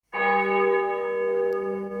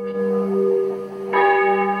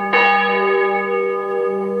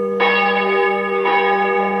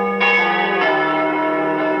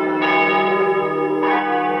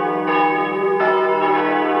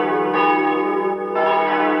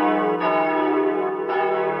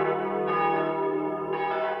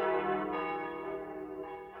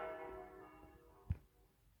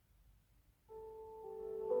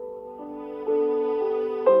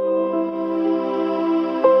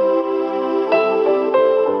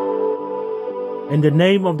In the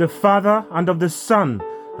name of the Father, and of the Son,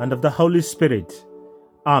 and of the Holy Spirit.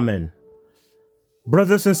 Amen.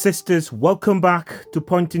 Brothers and sisters, welcome back to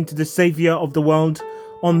Pointing to the Saviour of the World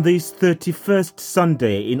on this 31st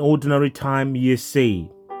Sunday in Ordinary Time, Year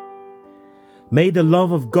C. May the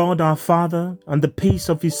love of God our Father, and the peace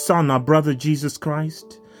of His Son, our brother Jesus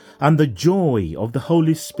Christ, and the joy of the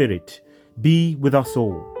Holy Spirit be with us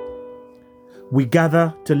all. We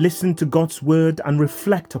gather to listen to God's word and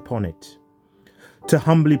reflect upon it, to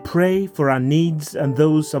humbly pray for our needs and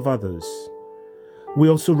those of others. We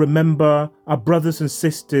also remember our brothers and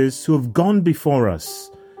sisters who have gone before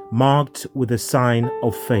us, marked with the sign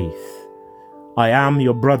of faith. I am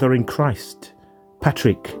your brother in Christ,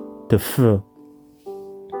 Patrick de Feu.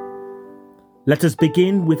 Let us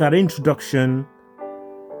begin with our introduction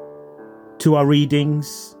to our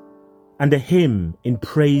readings and a hymn in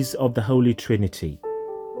praise of the Holy Trinity.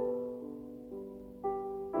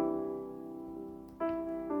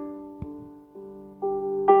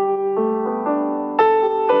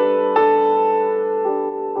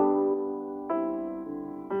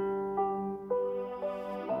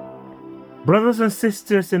 Brothers and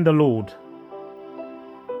sisters in the Lord,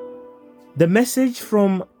 the message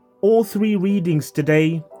from all three readings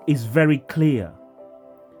today is very clear.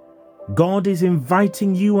 God is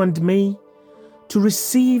inviting you and me to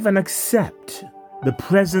receive and accept the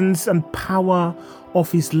presence and power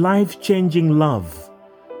of His life-changing love,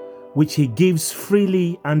 which He gives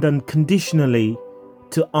freely and unconditionally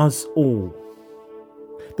to us all.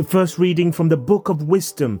 The first reading from the Book of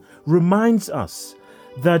Wisdom reminds us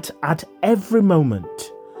that at every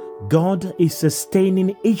moment, God is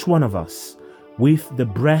sustaining each one of us with the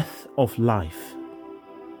breath of life,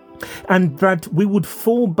 and that we would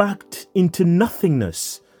fall back into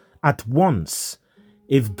nothingness at once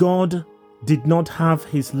if God did not have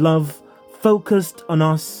His love focused on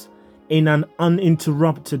us in an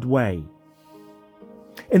uninterrupted way.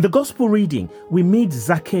 In the Gospel reading, we meet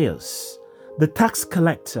Zacchaeus, the tax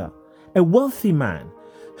collector, a wealthy man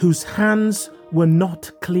whose hands were not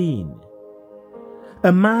clean.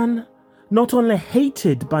 A man not only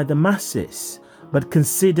hated by the masses, but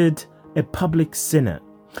considered a public sinner,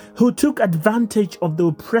 who took advantage of the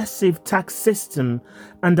oppressive tax system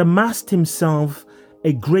and amassed himself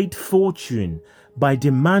a great fortune by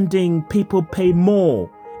demanding people pay more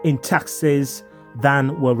in taxes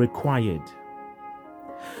than were required.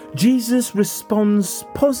 Jesus responds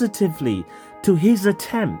positively to his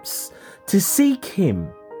attempts to seek Him,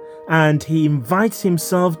 and He invites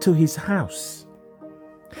Himself to His house.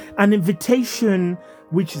 An invitation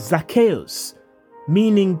which Zacchaeus,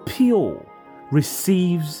 meaning pure,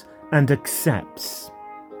 receives and accepts.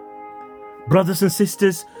 Brothers and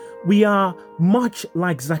sisters, we are much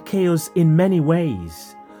like Zacchaeus in many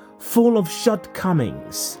ways, full of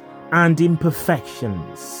shortcomings and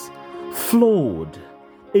imperfections, flawed,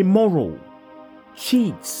 immoral,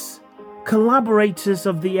 cheats, collaborators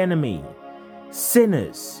of the enemy,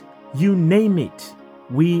 sinners, you name it,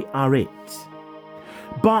 we are it.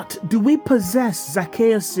 But do we possess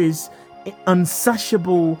Zacchaeus'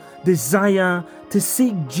 unsatiable desire to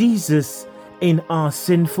seek Jesus in our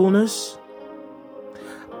sinfulness?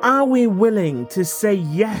 Are we willing to say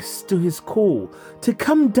yes to His call, to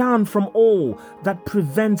come down from all that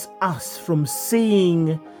prevents us from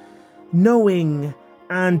seeing, knowing,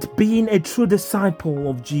 and being a true disciple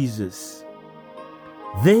of Jesus?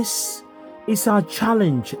 This is our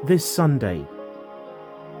challenge this Sunday.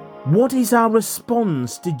 What is our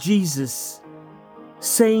response to Jesus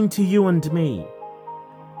saying to you and me,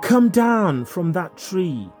 "Come down from that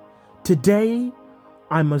tree. Today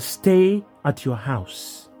I must stay at your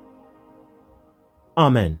house"?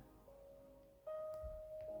 Amen.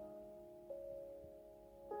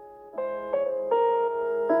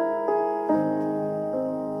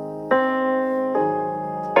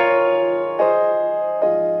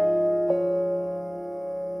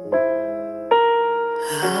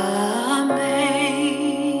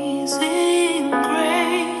 Amazing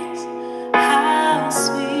grace, how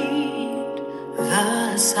sweet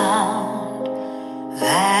the sound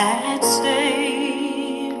that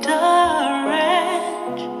saved a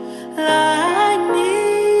wretch like me.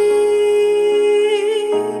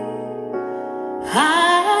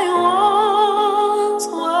 I once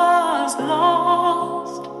was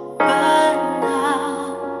lost, but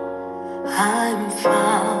now I'm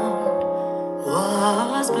found.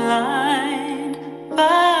 Was blind,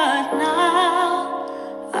 but now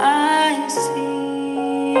I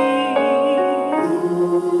see.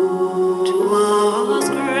 'Twas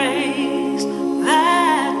grace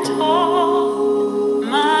that taught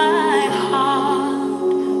my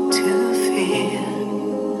heart to fear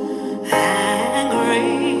and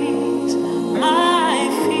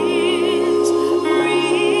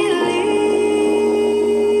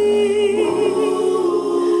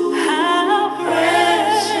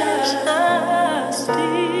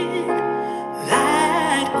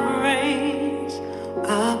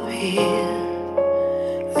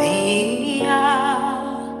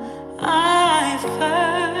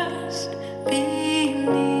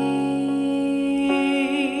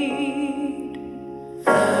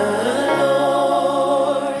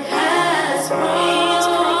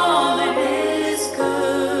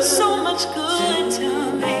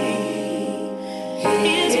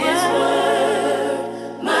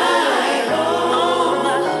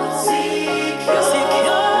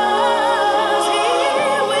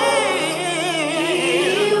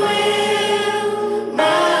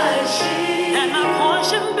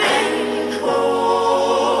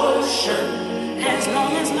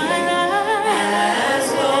long as my life,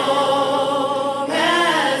 as long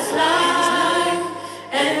as life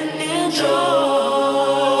and joy.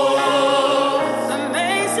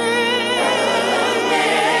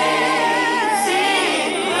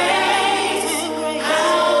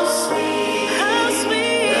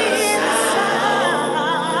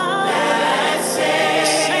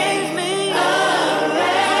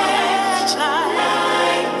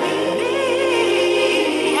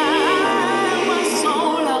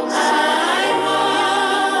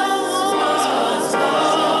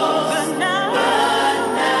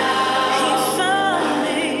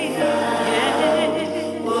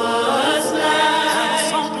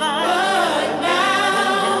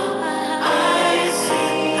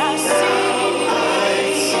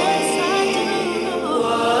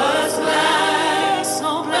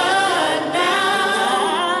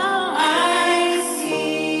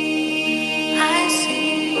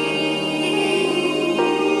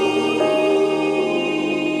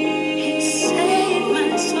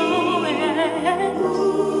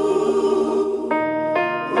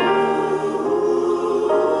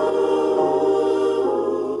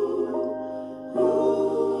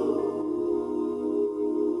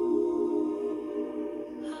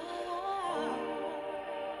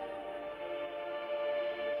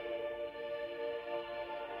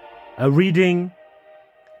 A reading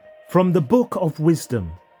from the Book of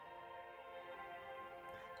Wisdom.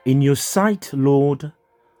 In your sight, Lord,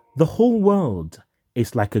 the whole world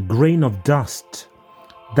is like a grain of dust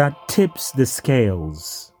that tips the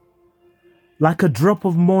scales, like a drop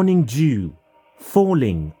of morning dew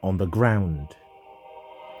falling on the ground.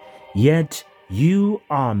 Yet you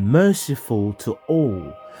are merciful to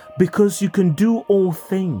all, because you can do all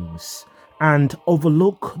things and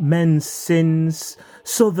overlook men's sins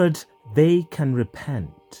so that they can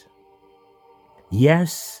repent.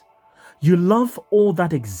 Yes, you love all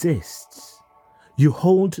that exists. You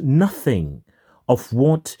hold nothing of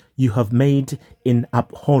what you have made in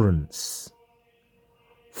abhorrence.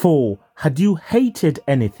 For had you hated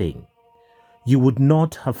anything, you would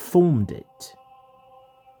not have formed it.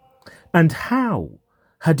 And how,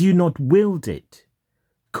 had you not willed it,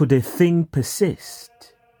 could a thing persist?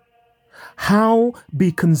 How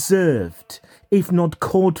be conserved if not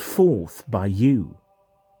called forth by you?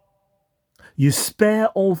 You spare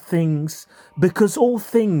all things, because all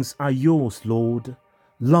things are yours, Lord,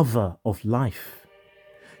 lover of life.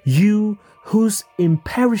 You whose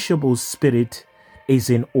imperishable spirit is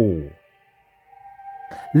in all.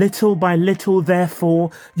 Little by little,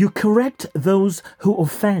 therefore, you correct those who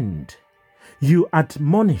offend. You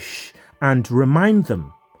admonish and remind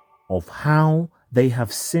them of how they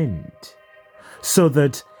have sinned, so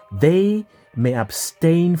that they may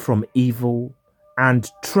abstain from evil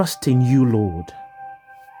and trust in you, Lord.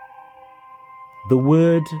 The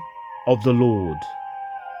word of the Lord.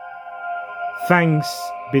 Thanks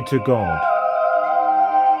be to God.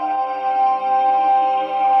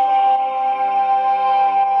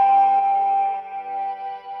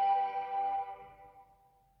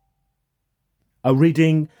 A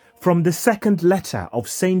reading from the second letter of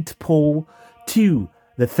St. Paul to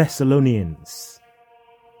the Thessalonians.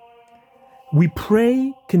 We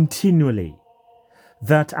pray continually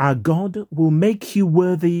that our God will make you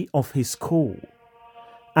worthy of his call,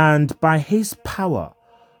 and by his power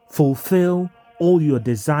fulfill all your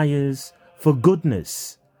desires for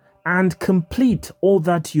goodness and complete all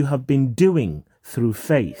that you have been doing through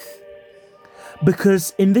faith.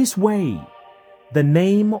 Because in this way, the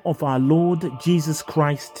name of our Lord Jesus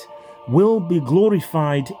Christ will be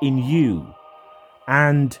glorified in you,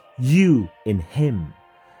 and you in him,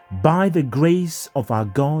 by the grace of our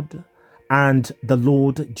God and the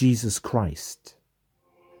Lord Jesus Christ.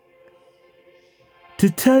 To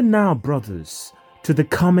turn now, brothers, to the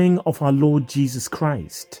coming of our Lord Jesus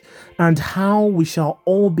Christ, and how we shall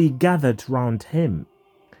all be gathered round him.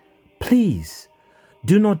 Please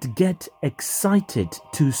do not get excited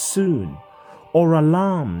too soon or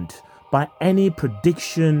alarmed by any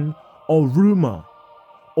prediction or rumor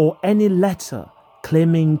or any letter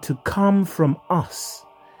claiming to come from us,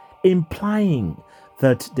 implying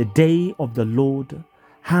that the day of the Lord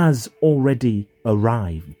has already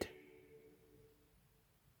arrived.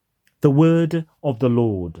 The word of the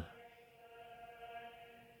Lord.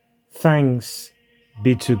 Thanks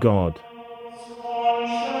be to God.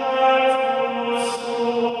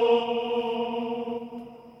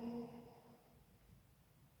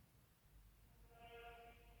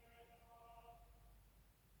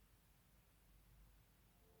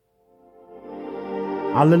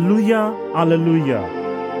 Alleluia, alleluia.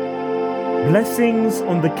 Blessings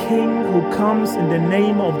on the King who comes in the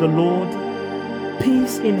name of the Lord.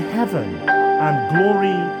 peace in heaven and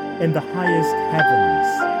glory in the highest heavens.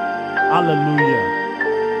 Hallelujah.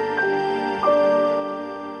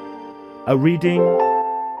 A reading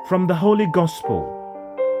from the Holy Gospel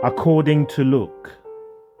according to Luke.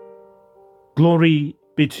 Glory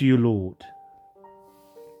be to you, Lord.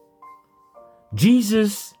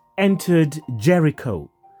 Jesus entered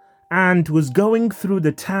Jericho and was going through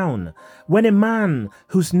the town when a man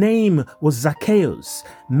whose name was Zacchaeus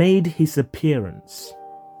made his appearance.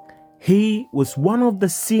 He was one of the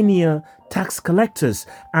senior tax collectors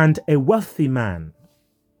and a wealthy man.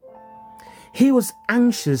 He was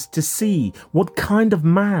anxious to see what kind of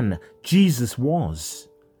man Jesus was,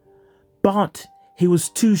 but he was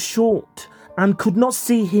too short and could not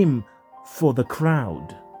see him for the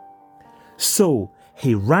crowd. So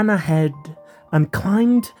he ran ahead and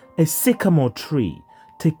climbed a sycamore tree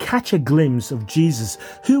to catch a glimpse of Jesus,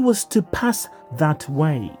 who was to pass that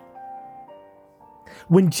way.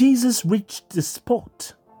 When Jesus reached the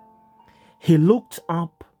spot, he looked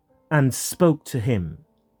up and spoke to him.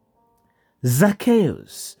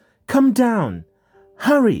 "Zacchaeus, come down,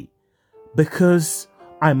 hurry, because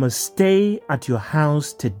I must stay at your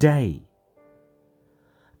house today."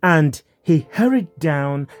 And he hurried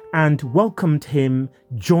down and welcomed him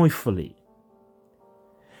joyfully.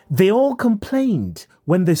 They all complained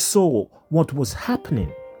when they saw what was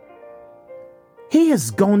happening. "He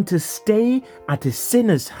has gone to stay at a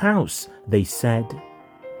sinner's house," they said.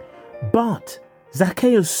 But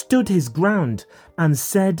Zacchaeus stood his ground and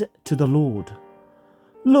said to the Lord,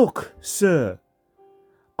 "Look, sir,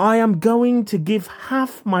 I am going to give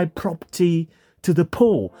half my property to the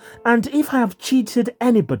poor, and if I have cheated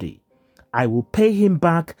anybody, I will pay him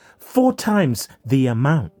back 4 times the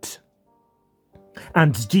amount."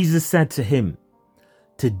 And Jesus said to him,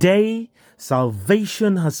 "Today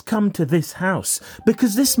salvation has come to this house,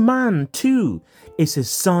 because this man too is a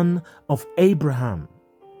son of Abraham.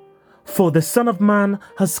 For the Son of Man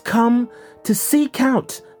has come to seek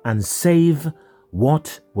out and save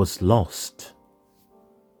what was lost."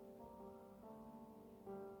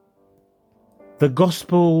 The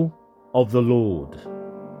Gospel of the Lord.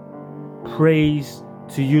 Praise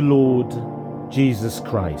to you, Lord Jesus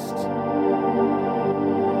Christ.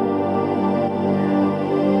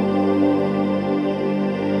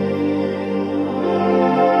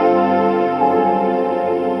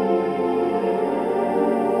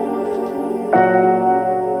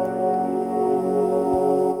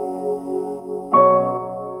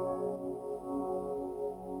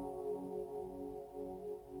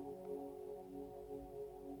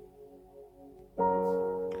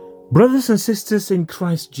 Brothers and sisters in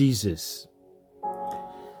Christ Jesus,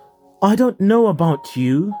 I don't know about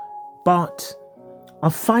you, but I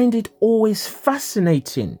find it always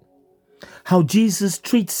fascinating how Jesus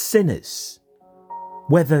treats sinners,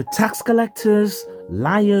 whether tax collectors,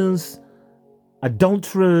 liars,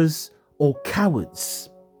 adulterers, or cowards.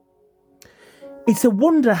 It's a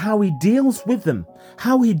wonder how he deals with them,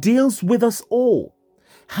 how he deals with us all,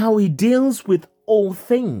 how he deals with all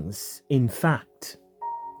things, in fact.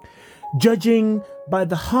 Judging by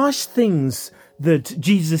the harsh things that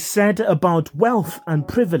Jesus said about wealth and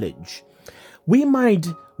privilege, we might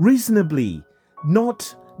reasonably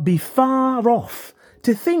not be far off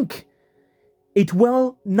to think it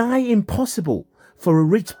well nigh impossible for a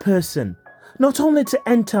rich person not only to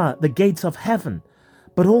enter the gates of heaven,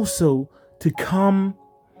 but also to come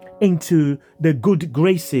into the good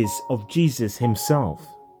graces of Jesus himself.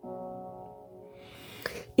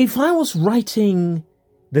 If I was writing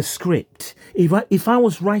the script, if I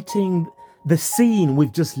was writing the scene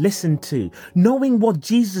we've just listened to, knowing what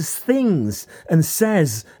Jesus thinks and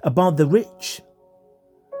says about the rich,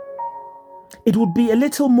 it would be a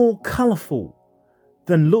little more colourful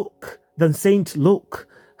than Saint Luke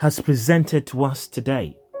has presented to us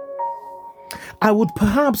today. I would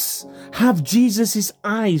perhaps have Jesus'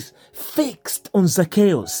 eyes fixed on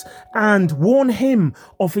Zacchaeus and warn him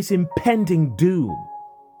of his impending doom.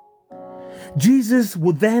 Jesus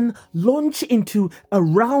would then launch into a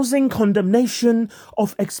rousing condemnation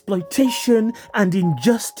of exploitation and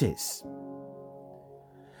injustice.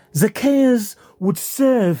 Zacchaeus would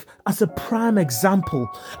serve as a prime example.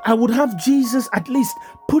 I would have Jesus at least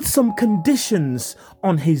put some conditions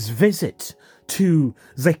on his visit to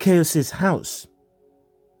Zacchaeus' house.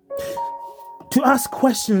 To ask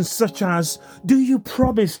questions such as, do you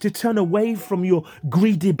promise to turn away from your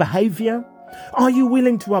greedy behavior? Are you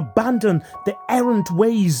willing to abandon the errant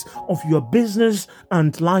ways of your business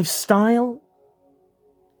and lifestyle?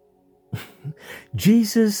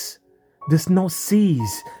 Jesus does not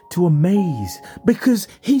cease to amaze, because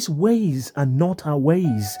his ways are not our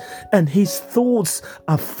ways, and his thoughts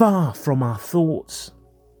are far from our thoughts.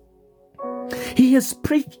 He has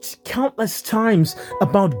preached countless times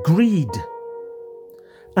about greed,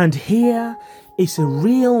 and here is a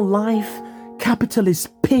real-life capitalist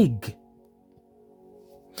pig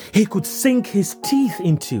he could sink his teeth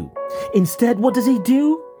into. Instead, what does he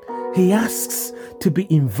do? He asks to be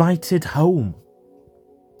invited home.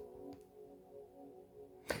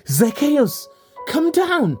 Zacchaeus, come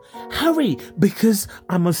down, hurry, because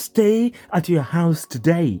I must stay at your house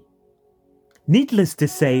today. Needless to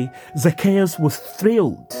say, Zacchaeus was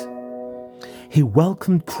thrilled. He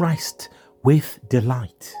welcomed Christ with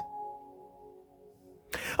delight.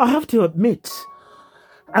 I have to admit,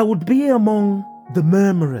 I would be among the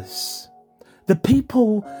murmurers, the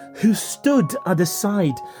people who stood at the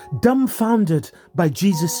side, dumbfounded by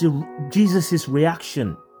Jesus'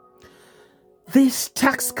 reaction. This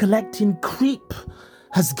tax-collecting creep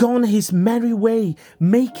has gone his merry way,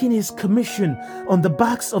 making his commission on the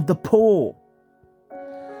backs of the poor.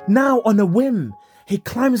 Now, on a whim, he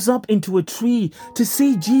climbs up into a tree to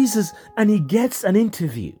see Jesus, and he gets an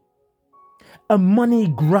interview. A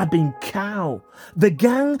money-grabbing cow. The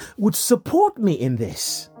gang would support me in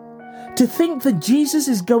this. To think that Jesus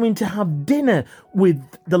is going to have dinner with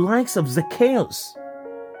the likes of Zacchaeus.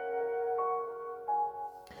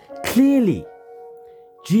 Clearly,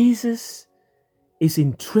 Jesus is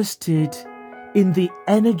interested in the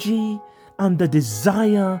energy and the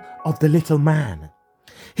desire of the little man.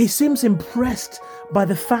 He seems impressed by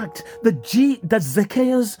the fact that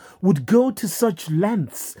Zacchaeus would go to such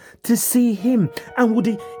lengths to see him and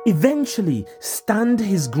would eventually stand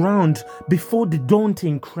his ground before the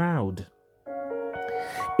daunting crowd.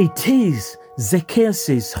 It is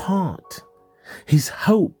Zacchaeus' heart, his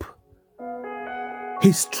hope,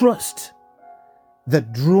 his trust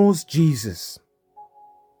that draws Jesus.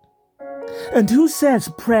 And who says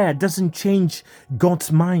prayer doesn't change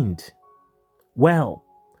God's mind? Well,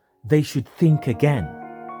 they should think again.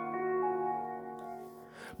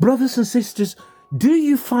 Brothers and sisters, do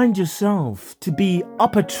you find yourself to be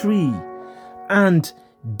up a tree and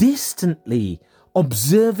distantly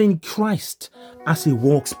observing Christ as he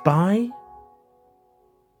walks by?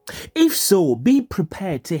 If so, be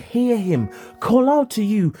prepared to hear him call out to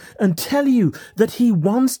you and tell you that he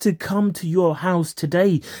wants to come to your house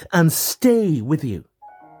today and stay with you.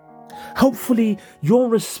 Hopefully, your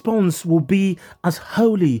response will be as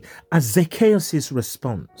holy as Zacchaeus'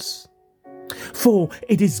 response. For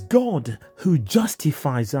it is God who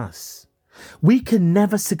justifies us. We can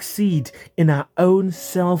never succeed in our own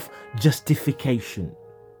self-justification.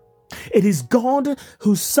 It is God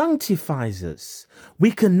who sanctifies us.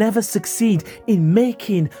 We can never succeed in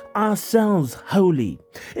making ourselves holy.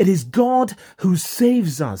 It is God who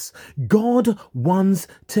saves us. God wants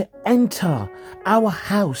to enter our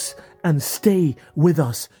house and stay with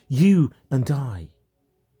us, you and I.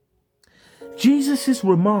 Jesus'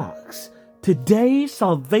 remarks, today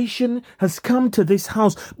salvation has come to this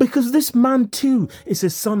house because this man too is a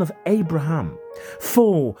son of Abraham.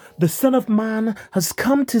 For the Son of Man has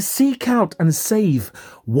come to seek out and save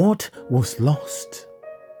what was lost.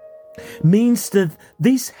 Means that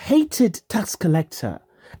this hated tax collector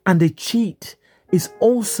and a cheat is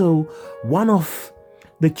also one of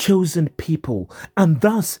the chosen people, and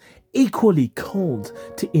thus equally called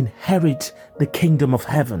to inherit the kingdom of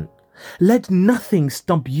heaven. Let nothing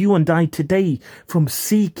stop you and I today from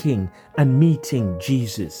seeking and meeting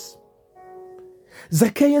Jesus.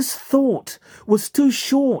 Zacchaeus' thought was too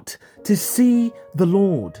short to see the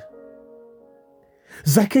Lord.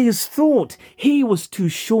 Zacchaeus thought he was too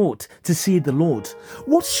short to see the Lord.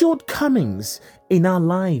 What shortcomings in our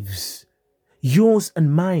lives, yours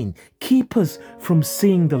and mine, keep us from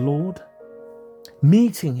seeing the Lord,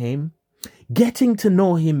 meeting him, getting to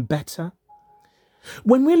know him better?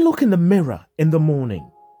 When we look in the mirror in the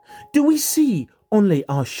morning, do we see only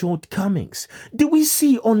our shortcomings? Do we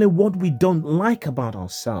see only what we don't like about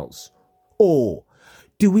ourselves? Or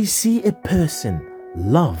do we see a person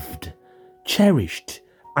loved, cherished,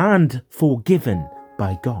 and forgiven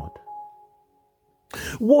by God?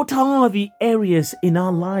 What are the areas in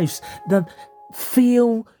our lives that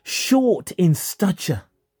feel short in stature,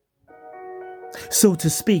 so to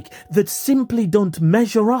speak, that simply don't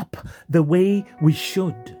measure up the way we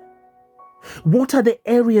should? What are the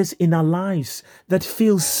areas in our lives that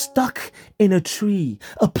feel stuck in a tree,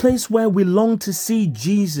 a place where we long to see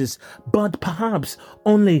Jesus, but perhaps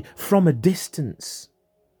only from a distance?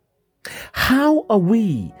 How are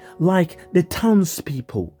we like the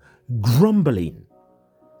townspeople, grumbling,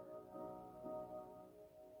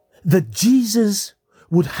 that Jesus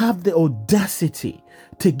would have the audacity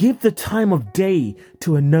to give the time of day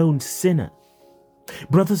to a known sinner.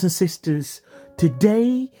 Brothers and sisters,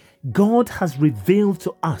 today God has revealed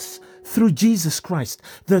to us through Jesus Christ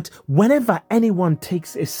that whenever anyone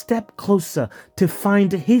takes a step closer to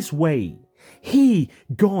find his way, He,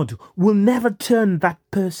 God, will never turn that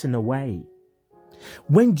person away.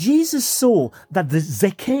 When Jesus saw that the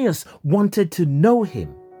Zacchaeus wanted to know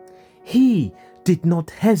him, he did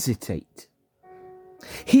not hesitate.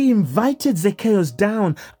 He invited Zacchaeus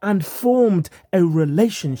down and formed a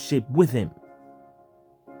relationship with him.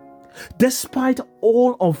 Despite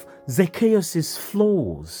all of Zacchaeus'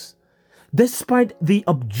 flaws, despite the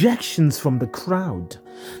objections from the crowd,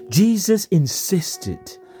 Jesus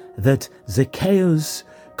insisted that Zacchaeus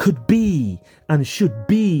could be and should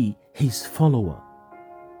be his follower.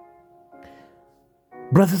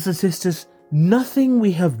 Brothers and sisters, nothing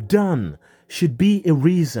we have done should be a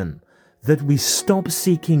reason that we stop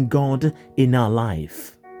seeking God in our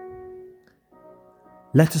life.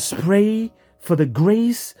 Let us pray for the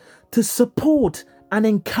grace to support and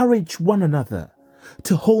encourage one another,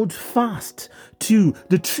 to hold fast to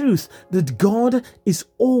the truth that God is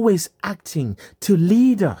always acting to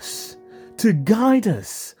lead us, to guide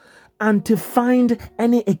us, and to find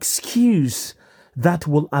any excuse that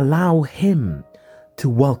will allow Him to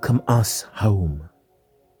welcome us home.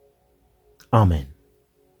 Amen.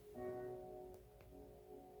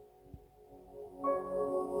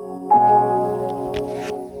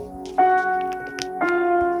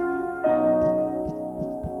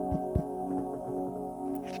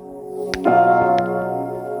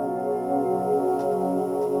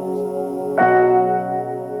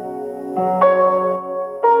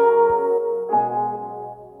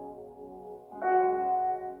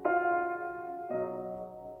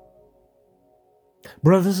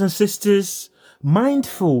 Brothers and sisters,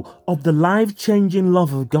 mindful of the life-changing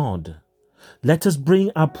love of God, let us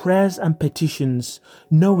bring our prayers and petitions,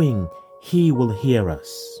 knowing He will hear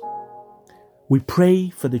us. We pray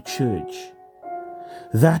for the church,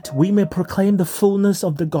 that we may proclaim the fullness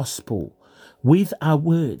of the gospel with our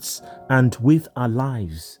words and with our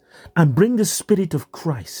lives, and bring the Spirit of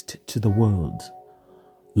Christ to the world.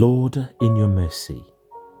 Lord, in your mercy,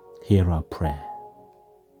 hear our prayer.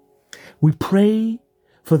 We pray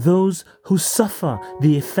for those who suffer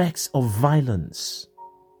the effects of violence,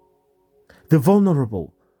 the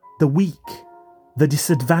vulnerable, the weak, the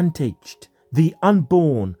disadvantaged, the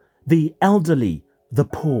unborn, the elderly, the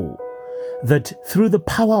poor, that through the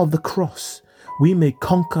power of the cross we may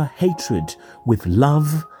conquer hatred with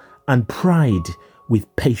love and pride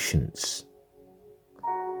with patience.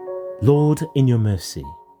 Lord, in your mercy,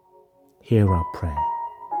 hear our prayer.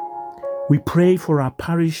 We pray for our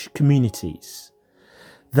parish communities,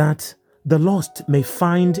 that the lost may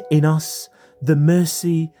find in us the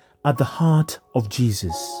mercy at the heart of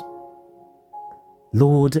Jesus.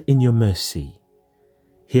 Lord, in your mercy,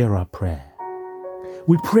 hear our prayer.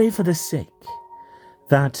 We pray for the sick,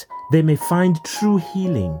 that they may find true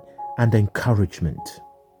healing and encouragement.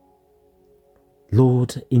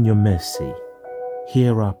 Lord, in your mercy,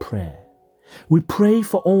 hear our prayer. We pray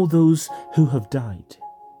for all those who have died,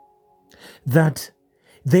 that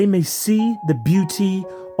they may see the beauty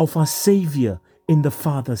of our Saviour in the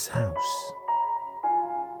Father's house.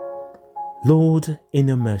 Lord, in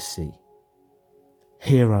your mercy,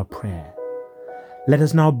 hear our prayer. Let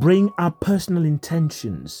us now bring our personal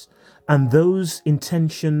intentions and those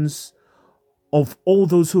intentions of all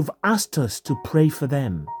those who have asked us to pray for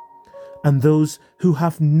them, and those who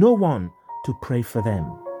have no one to pray for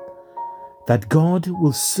them, that God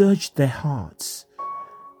will search their hearts,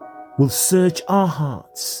 will search our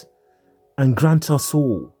hearts, and grant us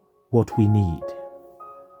all what we need.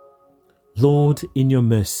 Lord, in your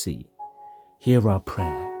mercy, hear our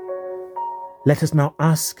prayer. Let us now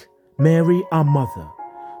ask Mary, our mother,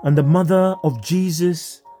 and the mother of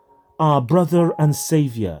Jesus, our brother and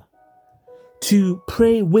Saviour, to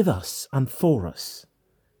pray with us and for us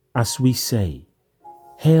as we say,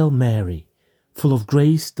 Hail Mary, full of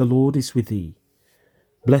grace, the Lord is with thee.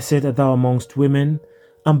 Blessed art thou amongst women,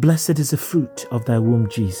 and blessed is the fruit of thy womb,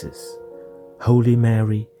 Jesus. Holy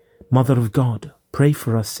Mary, Mother of God, pray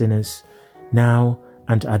for us sinners, now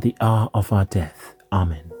and at the hour of our death.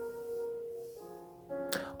 Amen.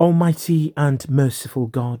 Almighty and merciful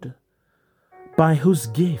God, by whose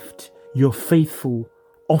gift your faithful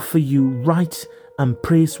offer you right and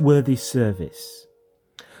praiseworthy service,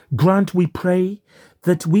 grant, we pray,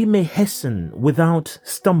 that we may hasten without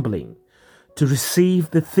stumbling to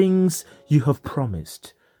receive the things you have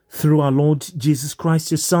promised, through our Lord Jesus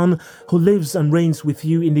Christ, your Son, who lives and reigns with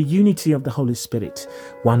you in the unity of the Holy Spirit,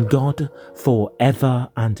 one God, for ever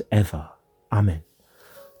and ever. Amen.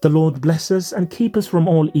 The Lord bless us and keep us from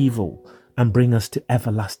all evil and bring us to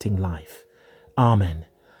everlasting life. Amen.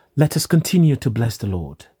 Let us continue to bless the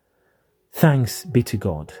Lord. Thanks be to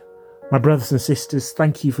God. My brothers and sisters,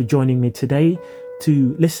 thank you for joining me today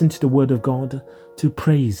to listen to the Word of God, to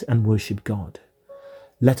praise and worship God.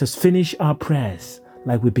 Let us finish our prayers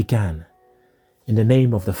like we began. In the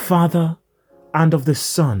name of the Father, and of the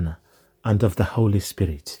Son, and of the Holy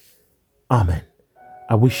Spirit. Amen.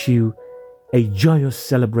 I wish you a joyous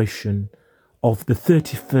celebration of the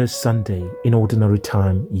 31st Sunday in Ordinary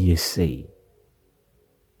Time, Year C.